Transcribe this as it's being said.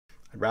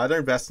I'd rather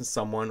invest in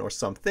someone or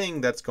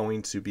something that's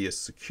going to be a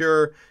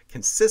secure,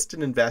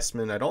 consistent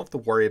investment I don't have to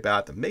worry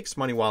about, that makes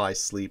money while I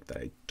sleep, that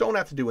I don't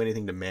have to do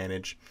anything to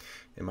manage,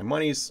 and my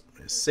money's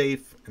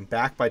safe and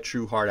backed by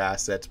true hard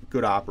assets,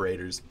 good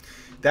operators.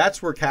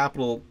 That's where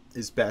capital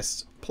is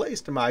best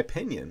placed, in my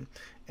opinion.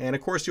 And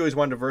of course, you always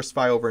want to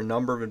diversify over a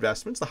number of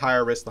investments. The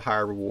higher risk, the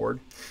higher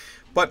reward.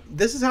 But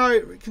this is how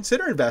I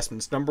consider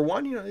investments. Number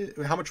one,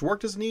 how much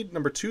work does it need?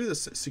 Number two, the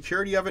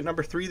security of it.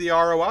 Number three, the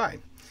ROI.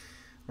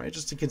 Right?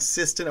 Just a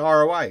consistent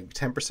ROI,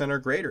 10% or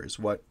greater is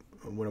what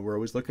we're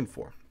always looking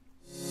for.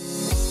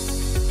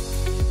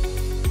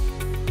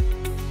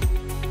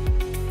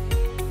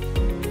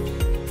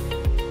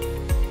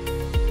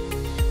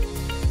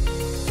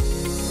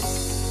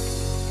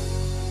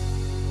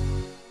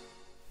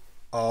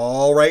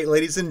 All right,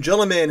 ladies and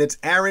gentlemen, it's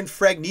Aaron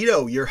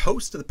Fragnito, your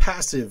host of the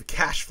Passive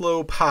Cash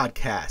Flow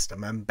Podcast.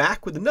 I'm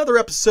back with another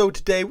episode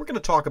today. We're going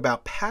to talk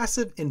about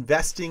passive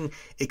investing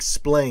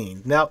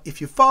explained. Now, if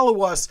you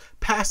follow us,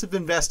 passive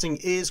investing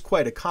is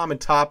quite a common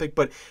topic,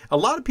 but a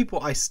lot of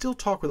people I still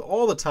talk with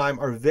all the time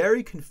are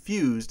very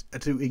confused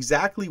as to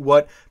exactly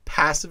what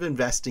passive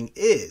investing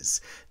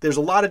is. There's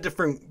a lot of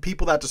different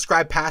people that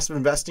describe passive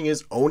investing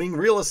as owning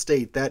real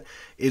estate that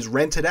is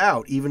rented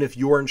out, even if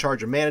you're in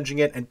charge of managing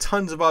it, and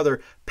tons of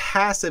other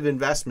passive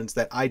investments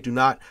that I do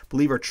not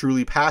believe are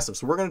truly passive.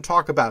 So we're going to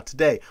talk about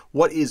today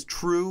what is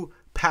true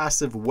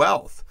passive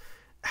wealth,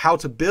 how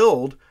to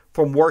build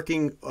from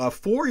working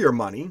for your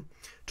money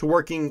to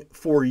working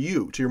for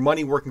you, to your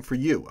money working for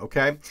you,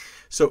 okay?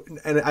 So,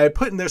 and I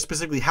put in there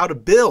specifically how to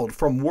build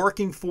from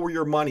working for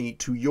your money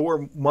to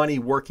your money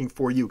working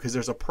for you, because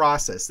there's a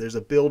process, there's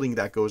a building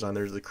that goes on,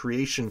 there's the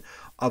creation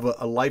of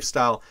a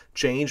lifestyle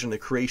change and the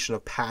creation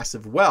of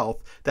passive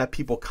wealth that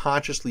people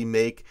consciously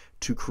make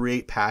to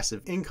create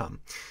passive income.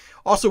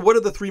 Also, what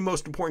are the three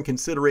most important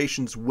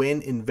considerations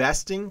when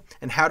investing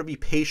and how to be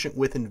patient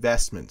with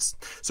investments?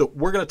 So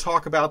we're going to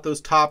talk about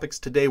those topics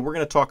today. We're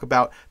going to talk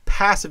about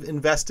passive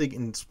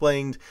investing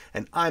explained,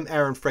 and I'm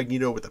Aaron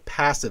Fragnito with the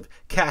Passive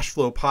Cash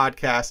Flow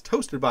Podcast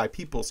hosted by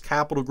People's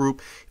Capital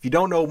Group. If you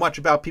don't know much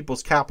about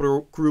People's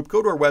Capital Group,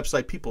 go to our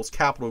website,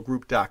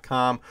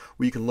 peoplescapitalgroup.com,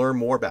 where you can learn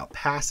more about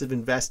passive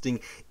investing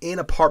in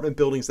apartment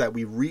buildings that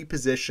we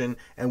reposition,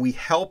 and we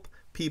help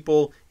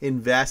people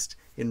invest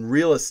in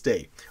real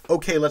estate.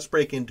 Okay, let's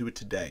break into it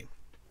today.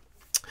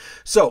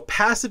 So,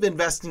 passive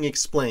investing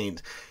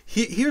explained.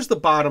 Here's the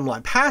bottom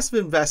line.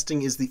 Passive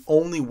investing is the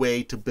only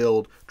way to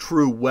build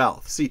true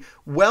wealth. See,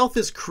 wealth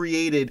is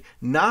created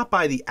not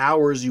by the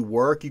hours you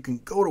work. You can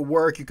go to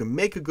work, you can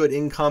make a good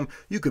income,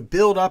 you could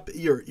build up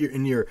your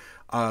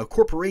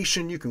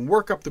corporation, you can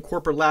work up the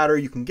corporate ladder,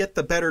 you can get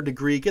the better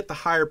degree, get the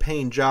higher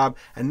paying job,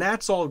 and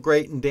that's all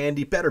great and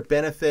dandy, better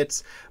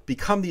benefits,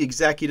 become the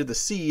executive, the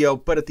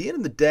CEO, but at the end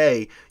of the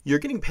day, you're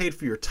getting paid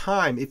for your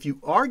time. If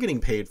you are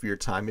getting paid for your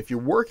time, if you're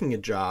working a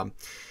job,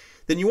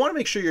 then you want to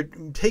make sure you're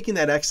taking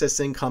that excess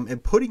income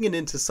and putting it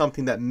into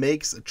something that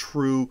makes a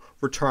true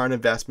return on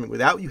investment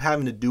without you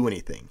having to do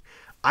anything.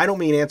 I don't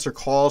mean answer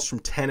calls from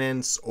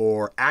tenants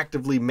or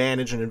actively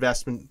manage an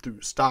investment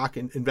through stock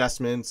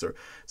investments or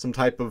some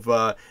type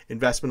of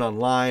investment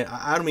online.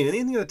 I don't mean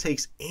anything that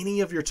takes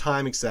any of your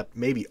time except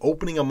maybe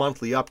opening a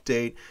monthly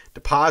update,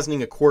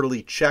 depositing a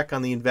quarterly check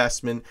on the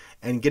investment,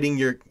 and getting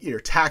your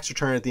tax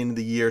return at the end of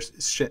the year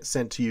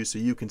sent to you so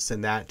you can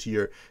send that to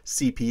your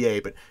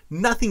CPA. But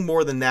nothing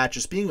more than that,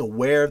 just being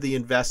aware of the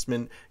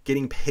investment,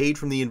 getting paid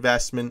from the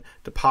investment,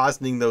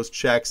 depositing those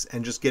checks,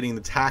 and just getting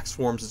the tax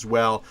forms as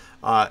well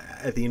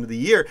at the end of the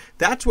year.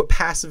 That's what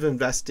passive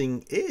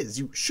investing is.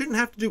 You shouldn't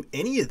have to do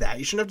any of that.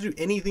 You shouldn't have to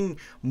do anything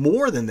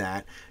more than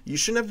that. You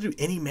shouldn't have to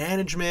do any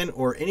management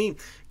or any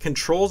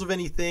controls of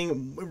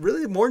anything.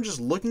 Really more than just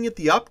looking at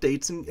the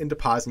updates and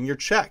depositing your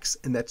checks.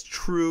 And that's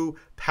true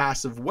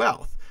passive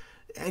wealth.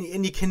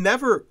 And you can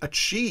never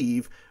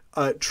achieve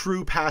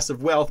true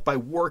passive wealth by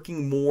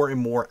working more and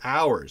more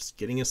hours,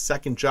 getting a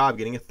second job,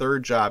 getting a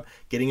third job,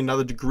 getting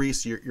another degree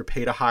so you're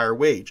paid a higher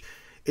wage.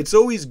 It's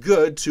always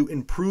good to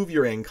improve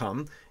your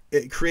income,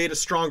 create a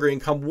stronger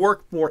income,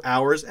 work more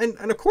hours, and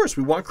of course,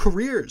 we want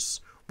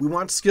careers. We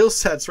want skill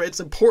sets, right?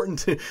 It's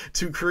important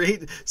to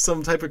create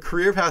some type of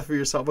career path for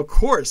yourself. Of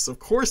course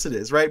it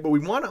is, right? But we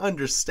want to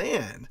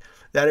understand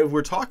that if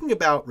we're talking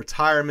about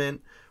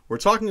retirement, we're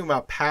talking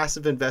about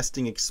passive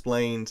investing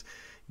explained,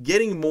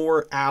 getting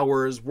more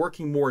hours,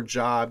 working more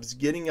jobs,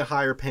 getting a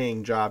higher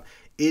paying job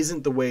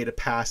isn't the way to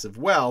passive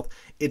wealth.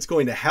 It's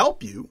going to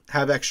help you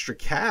have extra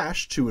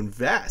cash to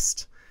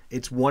invest.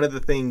 It's one of the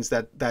things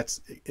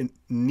that's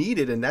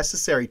needed and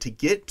necessary to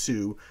get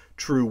to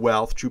true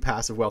wealth, true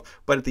passive wealth.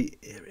 But at the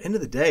end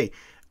of the day,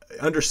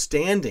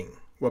 understanding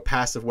what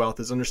passive wealth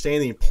is,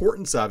 understanding the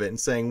importance of it and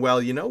saying,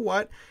 well, you know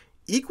what?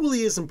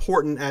 Equally as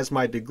important as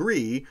my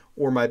degree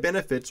or my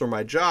benefits or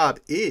my job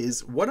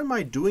is, what am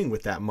I doing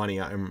with that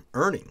money I'm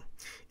earning?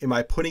 Am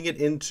I putting it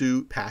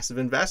into passive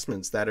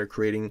investments that are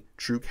creating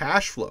true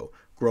cash flow,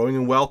 growing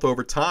in wealth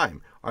over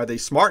time? Are they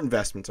smart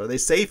investments? Are they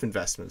safe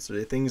investments? Are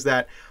they things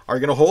that are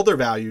going to hold their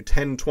value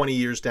 10, 20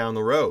 years down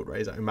the road,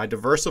 right? Am I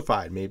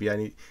diversified? Maybe I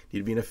need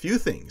to be in a few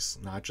things,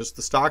 not just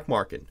the stock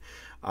market.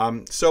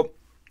 So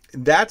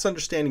that's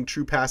understanding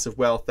true passive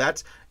wealth.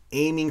 That's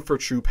aiming for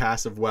true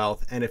passive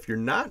wealth. And if you're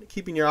not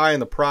keeping your eye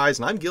on the prize,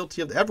 and I'm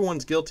guilty of,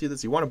 everyone's guilty of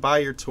this, you want to buy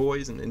your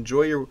toys and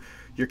enjoy your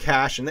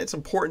cash, and it's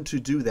important to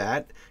do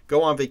that,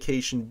 go on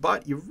vacation,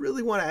 but you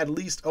really want to at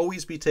least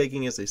always be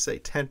taking, as they say,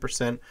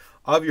 10%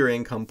 of your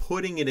income,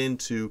 putting it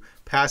into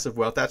passive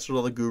wealth. That's what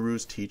all the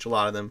gurus teach, a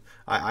lot of them.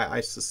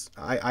 I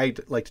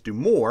like to do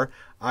more.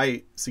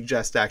 I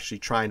suggest actually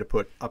trying to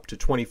put up to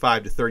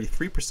 25 to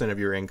 33% of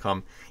your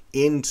income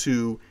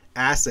into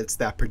assets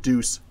that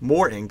produce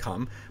more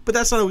income, but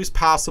that's not always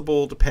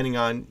possible depending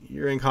on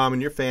your income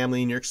and your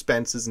family and your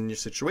expenses and your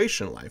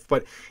situation in life.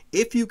 But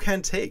if you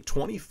can take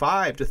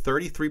 25 to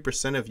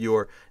 33% of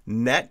your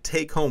net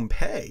take-home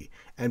pay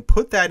and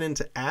put that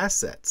into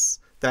assets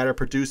that are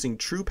producing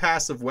true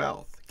passive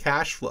wealth,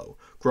 cash flow,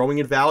 growing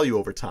in value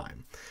over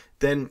time,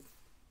 then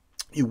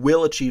you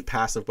will achieve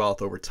passive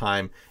wealth over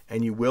time,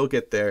 and you will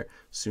get there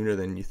sooner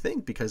than you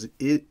think, because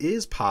it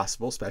is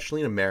possible,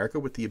 especially in America,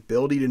 with the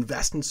ability to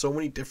invest in so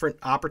many different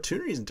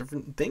opportunities and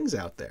different things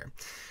out there.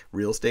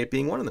 Real estate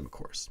being one of them, of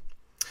course.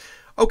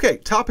 Okay,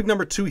 topic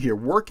number 2 here.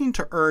 Working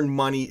to earn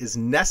money is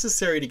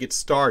necessary to get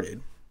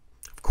started.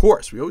 Of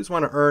course, we always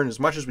want to earn as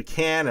much as we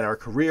can in our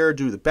career,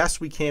 do the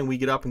best we can. We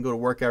get up and go to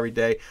work every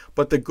day,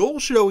 but the goal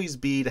should always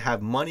be to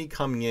have money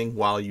coming in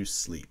while you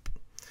sleep.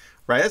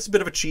 Right? That's a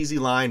bit of a cheesy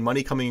line,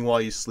 money coming in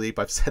while you sleep.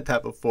 I've said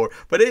that before,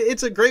 but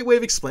it's a great way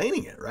of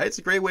explaining it, right? It's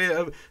a great way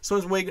of,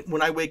 sometimes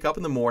when I wake up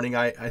in the morning,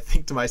 I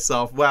think to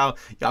myself, wow,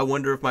 I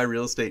wonder if my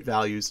real estate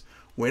values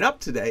went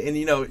up today. And,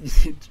 you know,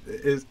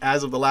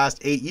 as of the last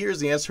 8 years,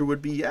 the answer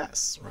would be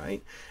yes,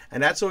 right?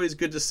 And that's always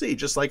good to see.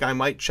 Just like I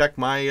might check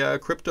my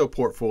crypto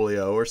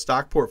portfolio or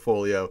stock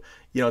portfolio.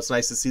 You know, it's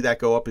nice to see that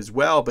go up as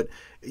well. But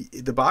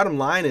the bottom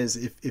line is,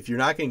 if you're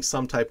not getting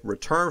some type of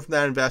return from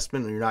that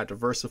investment, and you're not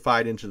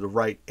diversified into the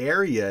right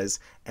areas,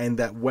 and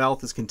that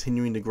wealth is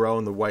continuing to grow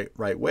in the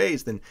right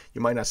ways, then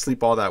you might not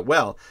sleep all that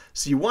well.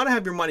 So you want to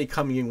have your money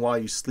coming in while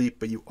you sleep,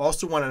 but you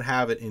also want to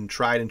have it in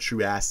tried and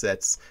true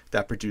assets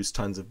that produce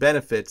tons of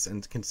benefits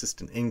and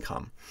consistent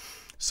income.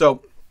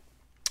 So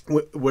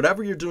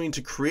whatever you're doing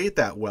to create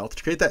that wealth,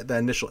 to create that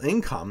initial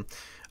income,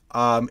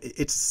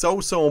 it's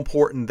so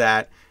important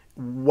that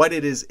what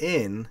it is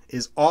in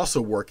is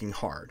also working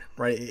hard,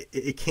 right?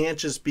 It can't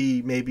just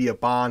be maybe a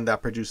bond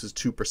that produces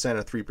 2%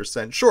 or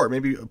 3%. Sure,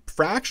 maybe a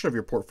fraction of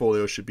your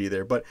portfolio should be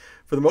there, but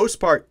for the most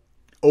part,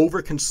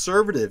 over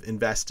conservative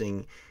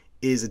investing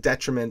is a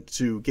detriment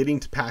to getting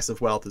to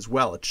passive wealth as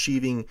well,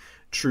 achieving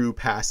true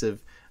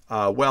passive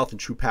wealth and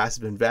true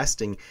passive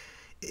investing.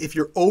 If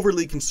you're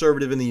overly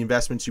conservative in the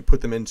investments you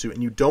put them into,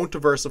 and you don't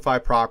diversify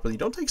properly,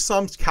 don't take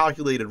some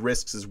calculated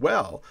risks as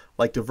well,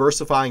 like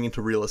diversifying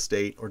into real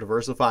estate or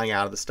diversifying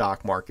out of the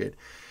stock market,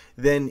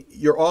 then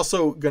you're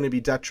also going to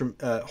be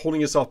holding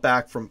yourself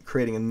back from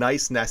creating a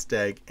nice nest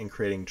egg and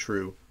creating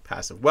true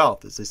passive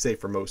wealth. As they say,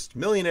 for most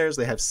millionaires,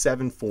 they have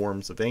 7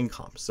 forms of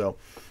income. So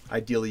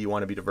ideally, you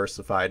want to be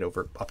diversified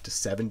over up to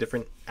 7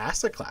 different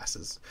asset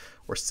classes,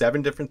 or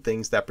 7 different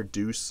things that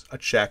produce a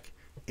check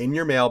in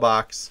your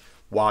mailbox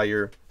while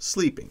you're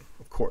sleeping,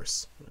 of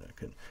course.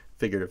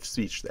 Figurative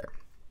speech there.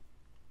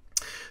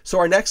 So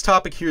our next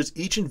topic here is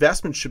each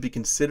investment should be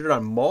considered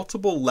on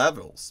multiple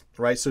levels,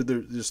 right? So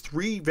there's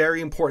 3 very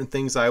important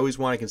things I always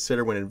want to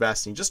consider when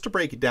investing, just to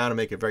break it down and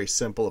make it very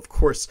simple. Of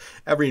course,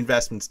 every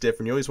investment's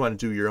different. You always want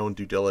to do your own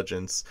due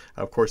diligence.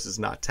 Of course, it's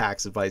not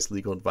tax advice,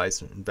 legal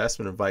advice, or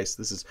investment advice.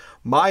 This is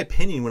my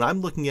opinion. When I'm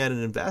looking at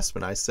an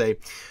investment, I say,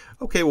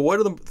 okay, well, what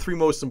are the 3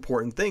 most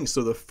important things?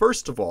 So the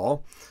first of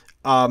all,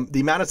 the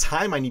amount of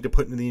time I need to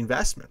put into the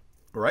investment,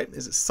 right?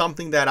 Is it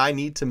something that I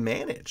need to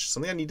manage,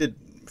 something I need to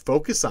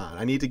focus on,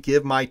 I need to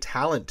give my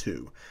talent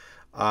to?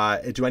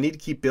 Do I need to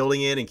keep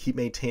building it and keep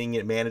maintaining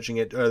it, managing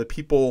it? Are the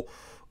people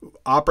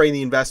operating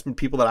the investment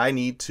people that I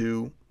need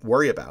to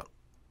worry about?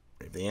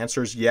 If the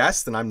answer is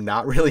yes, then I'm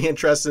not really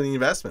interested in the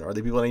investment. Are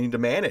the people that I need to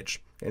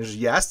manage? The answer is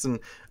yes, and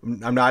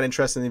I'm not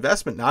interested in the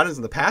investment, not as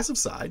in the passive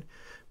side.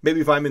 Maybe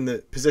if I'm in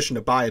the position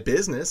to buy a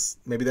business,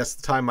 maybe that's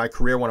the time in my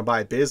career I want to buy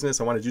a business,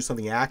 I want to do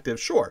something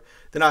active, sure.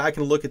 Then I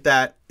can look at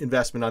that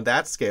investment on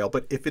that scale.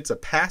 But if it's a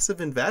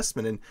passive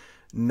investment, and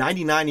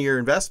 99%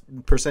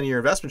 of your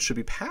investment should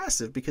be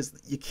passive, because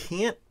you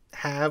can't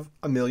have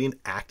a million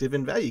active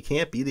in value. You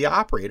can't be the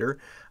operator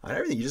on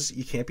everything.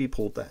 You can't be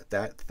pulled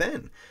that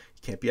thin.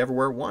 You can't be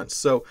everywhere at once.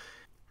 So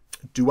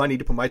do I need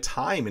to put my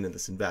time into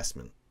this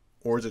investment?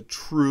 Or is it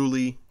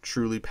truly,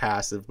 truly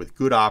passive with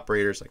good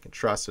operators I can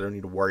trust, I don't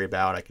need to worry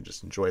about, I can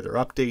just enjoy their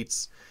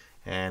updates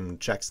and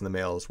checks in the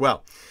mail as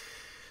well?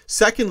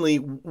 Secondly,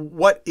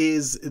 what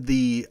is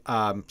the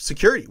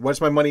security? What is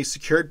my money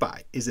secured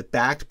by? Is it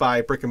backed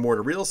by brick and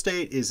mortar real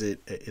estate? Is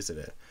it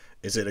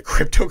Is it a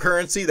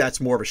cryptocurrency?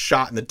 That's more of a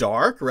shot in the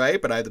dark, right?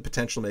 But I have the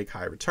potential to make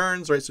high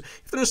returns, right? So you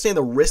have to understand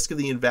the risk of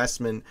the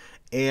investment,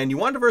 and you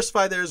want to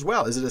diversify there as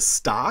well. Is it a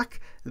stock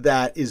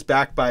that is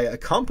backed by a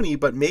company,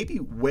 but maybe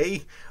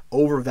way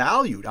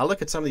overvalued? I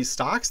look at some of these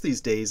stocks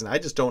these days, and I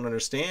just don't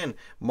understand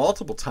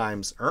multiple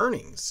times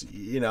earnings.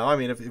 You know, I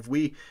mean, if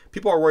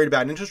people are worried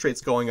about interest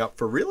rates going up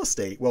for real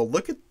estate, well,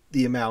 look at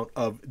the amount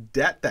of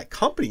debt that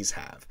companies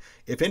have.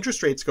 If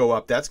interest rates go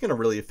up, that's going to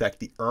really affect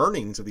the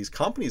earnings of these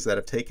companies that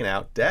have taken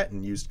out debt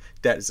and used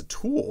debt as a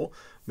tool,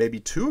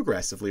 maybe too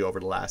aggressively over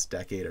the last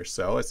decade or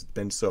so, as it's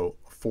been so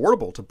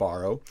affordable to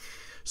borrow.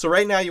 So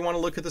right now you want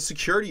to look at the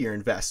security of your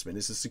investment.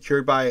 Is it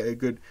secured by a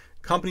good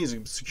company? Is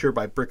it secured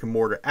by brick and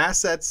mortar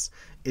assets?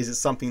 Is it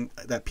something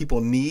that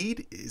people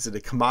need? Is it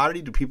a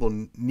commodity? Do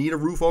people need a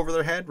roof over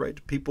their head, right?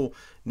 Do people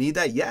need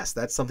that? Yes,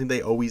 that's something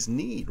they always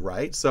need,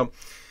 right? So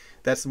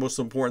that's the most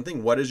important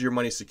thing. What is your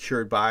money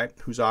secured by?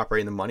 Who's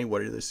operating the money?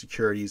 What are the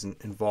securities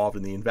involved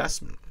in the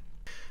investment?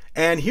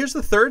 And here's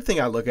the third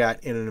thing I look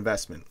at in an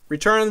investment: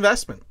 return on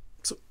investment.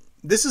 So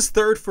this is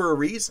third for a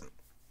reason,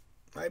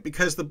 right?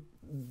 Because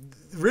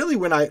really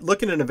when I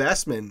look at an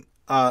investment,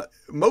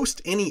 most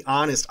any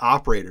honest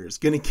operator is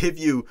going to give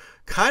you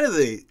kind of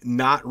the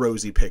not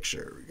rosy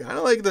picture, kind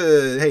of like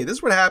hey, this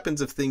is what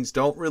happens if things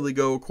don't really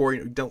go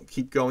don't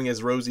keep going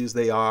as rosy as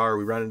they are.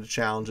 We run into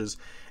challenges.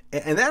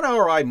 And that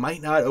ROI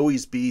might not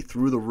always be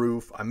through the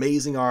roof,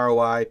 amazing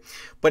ROI,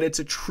 but it's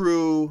a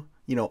true,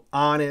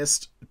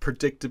 honest,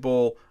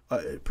 predictable,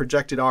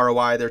 projected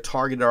ROI, their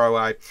target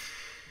ROI.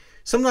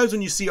 Sometimes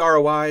when you see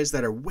ROIs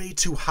that are way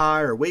too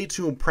high or way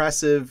too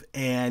impressive,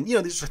 and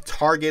these are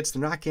targets,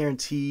 they're not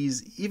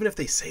guarantees. Even if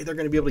they say they're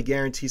going to be able to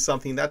guarantee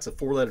something, that's a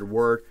four-letter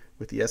word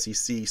with the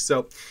SEC.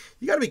 So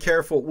you got to be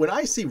careful. When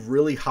I see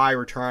really high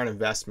return on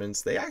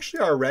investments, they actually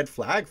are a red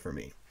flag for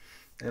me.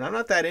 And I'm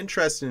not that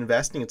interested in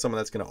investing in someone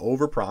that's going to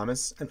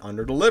overpromise and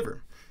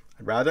underdeliver.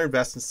 I'd rather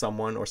invest in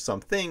someone or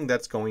something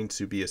that's going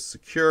to be a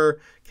secure,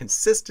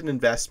 consistent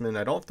investment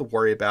I don't have to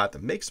worry about,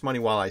 that makes money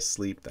while I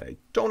sleep, that I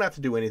don't have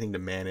to do anything to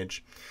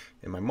manage,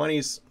 and my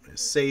money's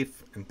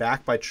safe and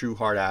backed by true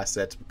hard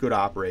assets, good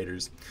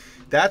operators.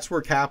 That's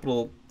where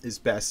capital is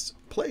best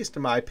placed,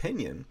 in my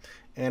opinion.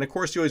 And of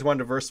course, you always want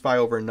to diversify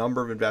over a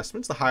number of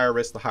investments. The higher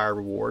risk, the higher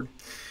reward.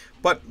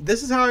 But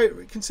this is how I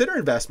consider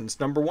investments.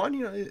 Number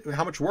one,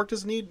 how much work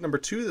does it need? Number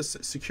two, the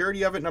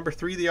security of it. Number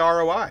three, the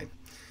ROI.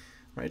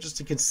 Right, just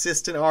a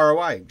consistent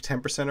ROI,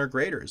 10% or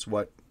greater is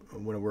what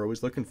we're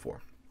always looking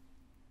for.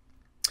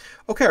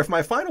 Okay, for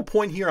my final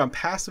point here on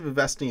passive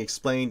investing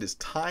explained is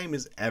time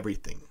is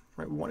everything.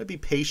 Right, we want to be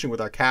patient with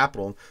our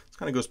capital. This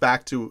kind of goes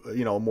back to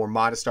a more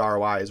modest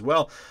ROI as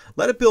well.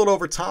 Let it build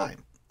over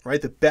time.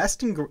 Right, the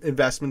best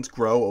investments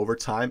grow over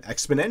time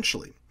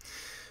exponentially.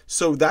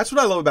 So that's what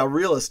I love about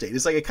real estate.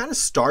 It's like it kind of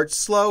starts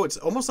slow. It's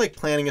almost like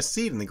planting a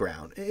seed in the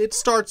ground. It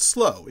starts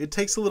slow. It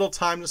takes a little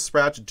time to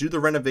sprout, to do the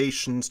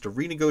renovations, to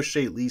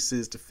renegotiate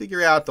leases, to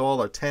figure out all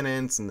our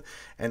tenants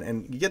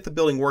and get the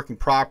building working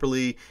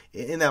properly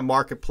in that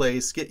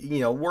marketplace,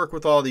 work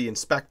with all the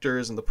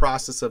inspectors and the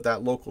process of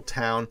that local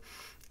town.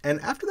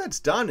 And after that's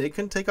done, it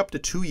can take up to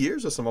 2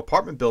 years with some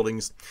apartment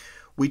buildings.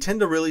 We tend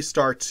to really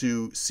start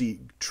to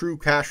see true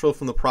cash flow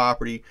from the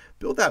property,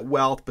 build that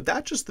wealth, but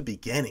that's just the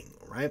beginning,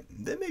 right?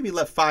 Then maybe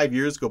let 5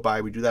 years go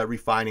by, we do that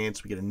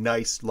refinance, we get a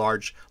nice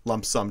large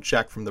lump sum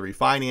check from the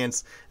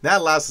refinance.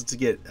 That allows us to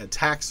get a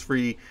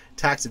tax-free,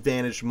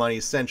 tax-advantaged money,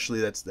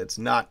 essentially, that's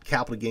not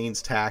capital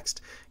gains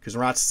taxed, because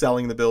we're not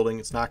selling the building,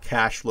 it's not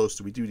cash flow,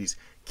 so we do these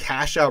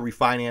cash-out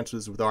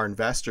refinances with our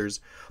investors,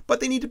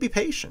 but they need to be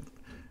patient.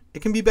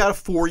 It can be about a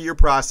 4-year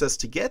process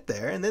to get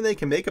there, and then they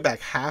can make it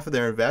back half of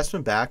their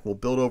investment back. We'll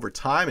build over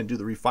time and do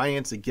the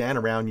refinance again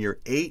around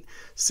year 8,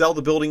 sell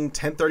the building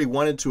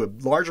 1031 into a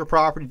larger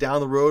property down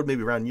the road,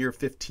 maybe around year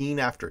 15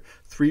 after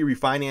 3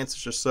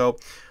 refinances or so.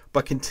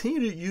 But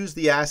continue to use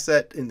the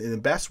asset in the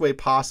best way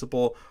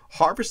possible,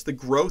 harvest the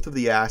growth of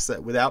the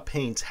asset without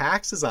paying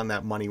taxes on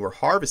that money we're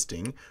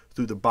harvesting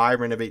through the buy,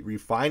 renovate,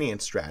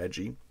 refinance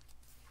strategy.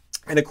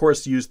 And of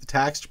course, use the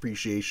tax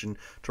depreciation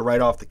to write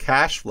off the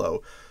cash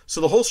flow.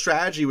 So the whole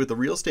strategy with the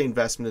real estate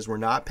investment is we're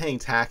not paying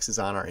taxes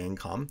on our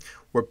income.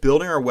 We're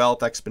building our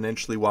wealth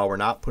exponentially while we're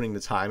not putting the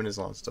time in, as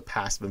long as it's a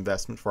passive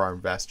investment for our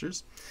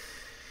investors.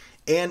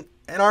 And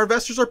our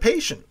investors are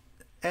patient.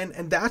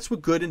 And that's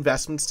what good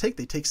investments take.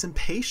 They take some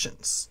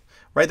patience.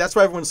 Right? That's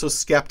why everyone's so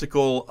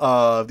skeptical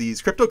of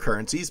these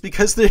cryptocurrencies,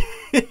 because they're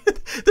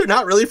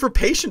not really for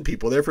patient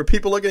people. They're for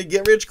people looking to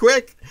get rich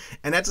quick.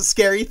 And that's a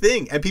scary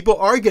thing. And people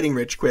are getting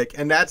rich quick.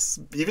 And that's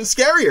even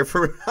scarier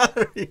for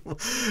other people.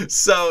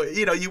 So,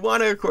 you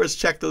want to, of course,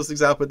 check those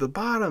things out. But at the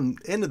bottom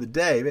end of the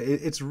day,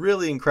 it's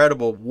really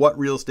incredible what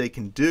real estate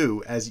can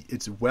do, as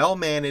it's well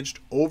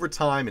managed over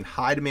time in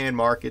high demand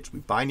markets.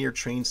 We buy near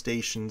train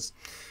stations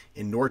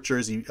in North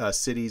Jersey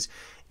cities.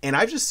 And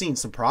I've just seen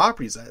some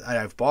properties that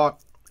I've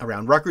bought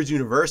around Rutgers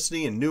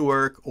University in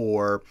Newark,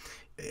 or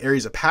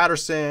areas of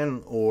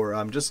Patterson,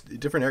 or just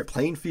different areas,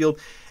 Plainfield.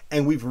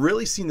 And we've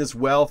really seen this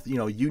wealth,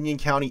 Union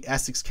County,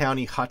 Essex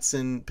County,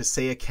 Hudson,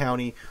 Passaic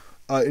County,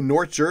 in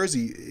North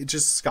Jersey, it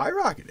just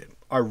skyrocketed.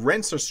 Our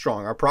rents are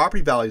strong. Our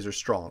property values are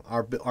strong.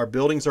 Our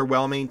buildings are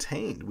well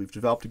maintained. We've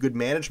developed a good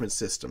management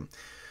system.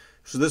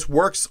 So this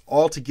works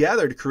all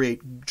together to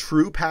create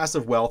true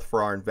passive wealth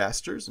for our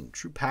investors and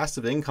true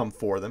passive income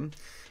for them.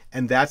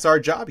 And that's our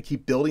job, to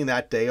keep building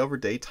that day over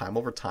day, time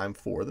over time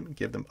for them, and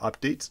give them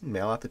updates and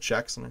mail out the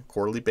checks on a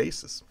quarterly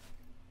basis.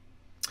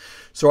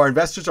 So our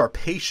investors are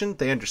patient.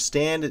 They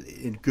understand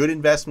in good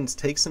investments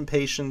take some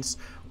patience,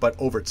 but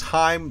over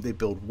time they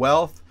build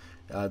wealth,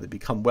 they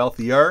become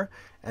wealthier,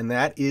 and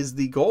that is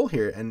the goal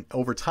here. And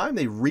over time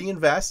they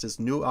reinvest as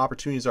new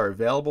opportunities are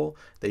available.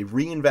 They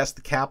reinvest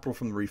the capital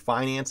from the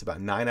refinance. About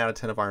 9 out of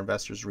 10 of our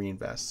investors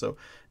reinvest. So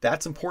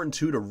that's important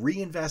too, to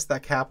reinvest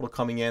that capital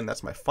coming in.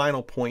 That's my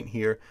final point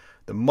here.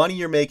 The money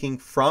you're making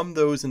from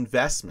those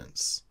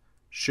investments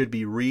should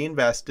be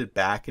reinvested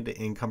back into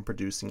income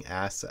producing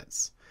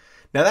assets.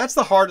 Now that's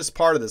the hardest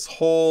part of this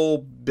whole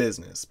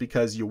business,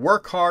 because you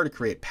work hard to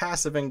create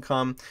passive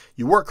income,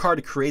 you work hard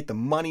to create the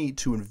money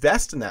to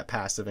invest in that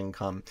passive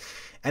income,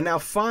 and now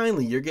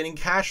finally you're getting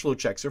cash flow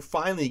checks, or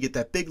finally you get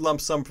that big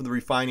lump sum from the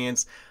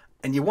refinance,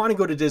 and you want to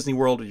go to Disney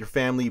World with your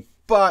family,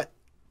 but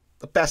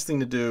the best thing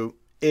to do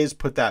is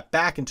put that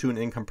back into an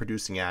income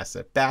producing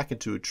asset, back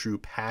into a true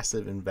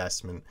passive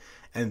investment,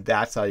 and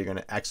that's how you're going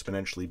to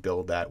exponentially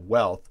build that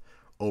wealth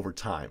over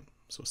time.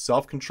 So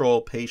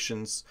self-control,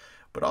 patience,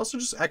 but also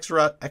just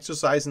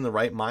exercising the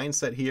right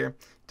mindset here.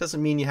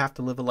 Doesn't mean you have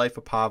to live a life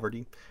of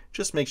poverty.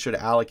 Just make sure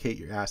to allocate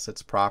your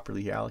assets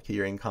properly, allocate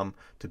your income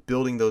to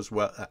building those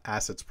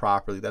assets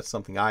properly. That's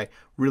something I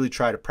really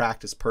try to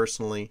practice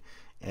personally,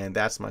 and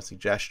that's my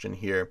suggestion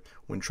here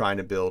when trying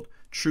to build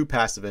true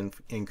passive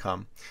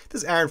income.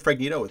 This is Aaron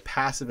Fragnito with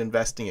Passive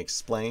Investing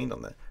Explained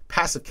on the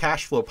Passive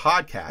Cash Flow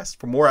Podcast.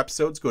 For more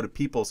episodes, go to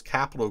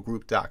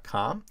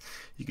peoplescapitalgroup.com.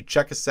 You can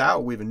check us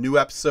out. We have a new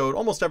episode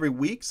almost every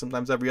week,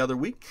 sometimes every other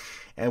week.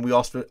 And we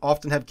also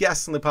often have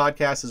guests on the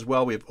podcast as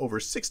well. We have over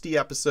 60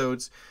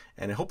 episodes.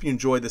 And I hope you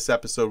enjoyed this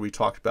episode. We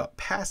talked about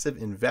Passive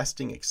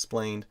Investing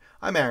Explained.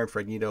 I'm Aaron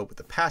Fragnito with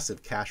the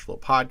Passive Cash Flow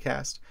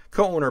Podcast,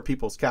 co-owner of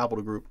People's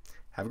Capital Group.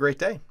 Have a great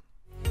day.